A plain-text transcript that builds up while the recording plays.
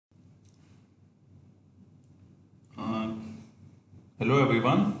Hello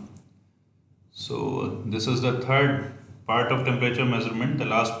everyone. So this is the third part of temperature measurement, the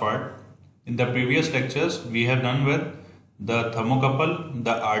last part. In the previous lectures we have done with the thermocouple,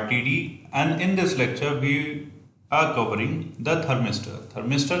 the RTD, and in this lecture we are covering the thermistor.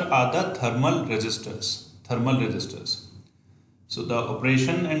 Thermistor are the thermal resistors. So the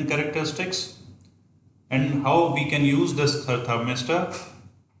operation and characteristics and how we can use this thermistor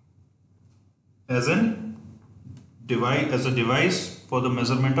as a device for the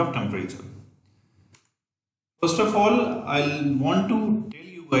measurement of temperature. First of all, I want to tell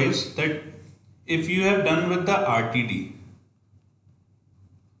you guys that if you have done with the RTD,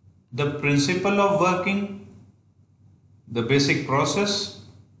 the principle of working, the basic process,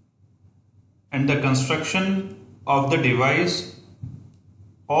 and the construction of the device,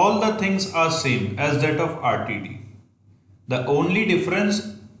 all the things are same as that of RTD. The only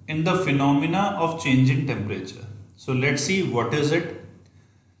difference in the phenomena of changing temperature. So let's see what is it.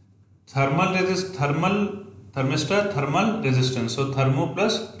 Thermistor, thermal resistance. So thermo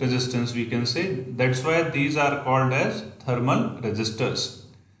plus resistance we can say. That's why these are called as thermal resistors.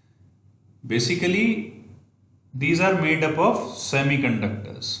 Basically, these are made up of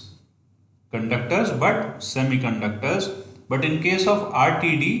semiconductors. Conductors but semiconductors. But in case of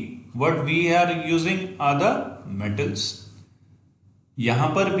RTD, what we are using are the metals. यहाँ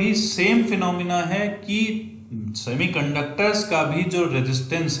पर भी same phenomena है कि semiconductors का भी जो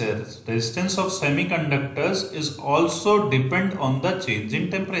resistance है, resistance of semiconductors is also depend on the change in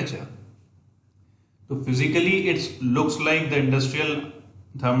temperature. तो physically it's looks like the industrial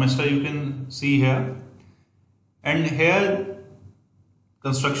thermistor you can see here, and here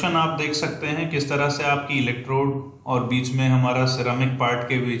construction आप देख सकते हैं किस तरह से आपकी इलेक्ट्रोड और बीच में हमारा सिरामिक पार्ट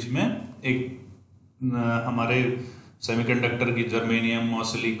के बीच में एक हमारे सेमीकंडक्टर की जर्मेनियम और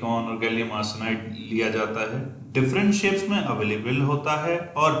सिलिकॉन और गैलियम आर्सेनाइड लिया जाता है. डिफरेंट शेप्स में अवेलेबल होता है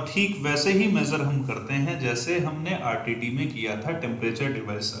और ठीक वैसे ही मेजर हम करते हैं जैसे हमने आरटीडी में किया था टेम्परेचर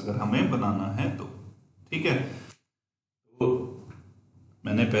डिवाइस अगर हमें बनाना है तो. ठीक है, तो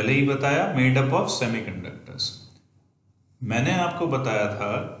मैंने पहले ही बताया मेड अप ऑफ सेमीकंडक्टर्स. मैंने आपको बताया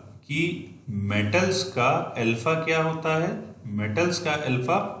था कि मेटल्स का अल्फा क्या होता है. मेटल्स का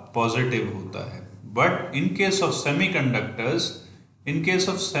अल्फा पॉजिटिव होता है. But in case of semiconductors,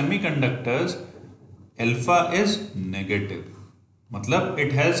 alpha is negative. मतलब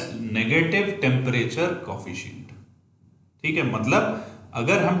it has negative temperature coefficient. ठीक है, मतलब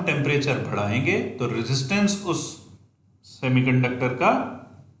अगर हम टेम्परेचर बढ़ाएंगे तो रेजिस्टेंस उस सेमीकंडक्टर का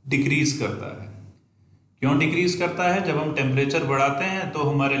डिक्रीज करता है. क्यों डिक्रीज करता है? जब हम टेम्परेचर बढ़ाते हैं तो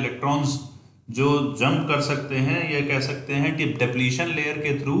हमारे इलेक्ट्रॉन्स जो जंप कर सकते हैं या कह सकते हैं कि डिप्लीशन लेयर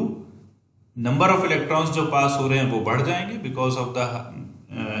के थ्रू नंबर ऑफ इलेक्ट्रॉन्स जो पास हो रहे हैं वो बढ़ जाएंगे because of the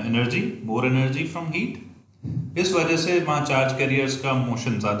energy, more energy from heat. इस वजह से वहां चार्ज कैरियर्स का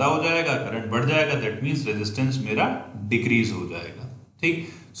मोशन ज्यादा हो जाएगा, करंट बढ़ जाएगा. दैट मीन्स रेजिस्टेंस मेरा डिक्रीज हो जाएगा. ठीक,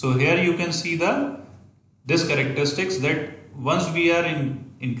 so here you can see this characteristics that once we are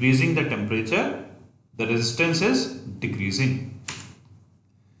increasing the temperature the resistance is decreasing.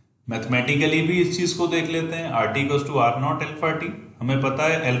 Mathematically भी इस चीज को देख लेते हैं. R T equals to are not alpha T. हमें पता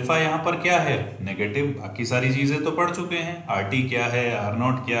है अल्फा यहाँ पर क्या है, नेगेटिव. बाकी सारी चीजें तो पढ़ चुके हैं. आर टी क्या है, आर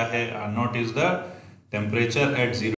नॉट क्या है. Are not is the temperature at 0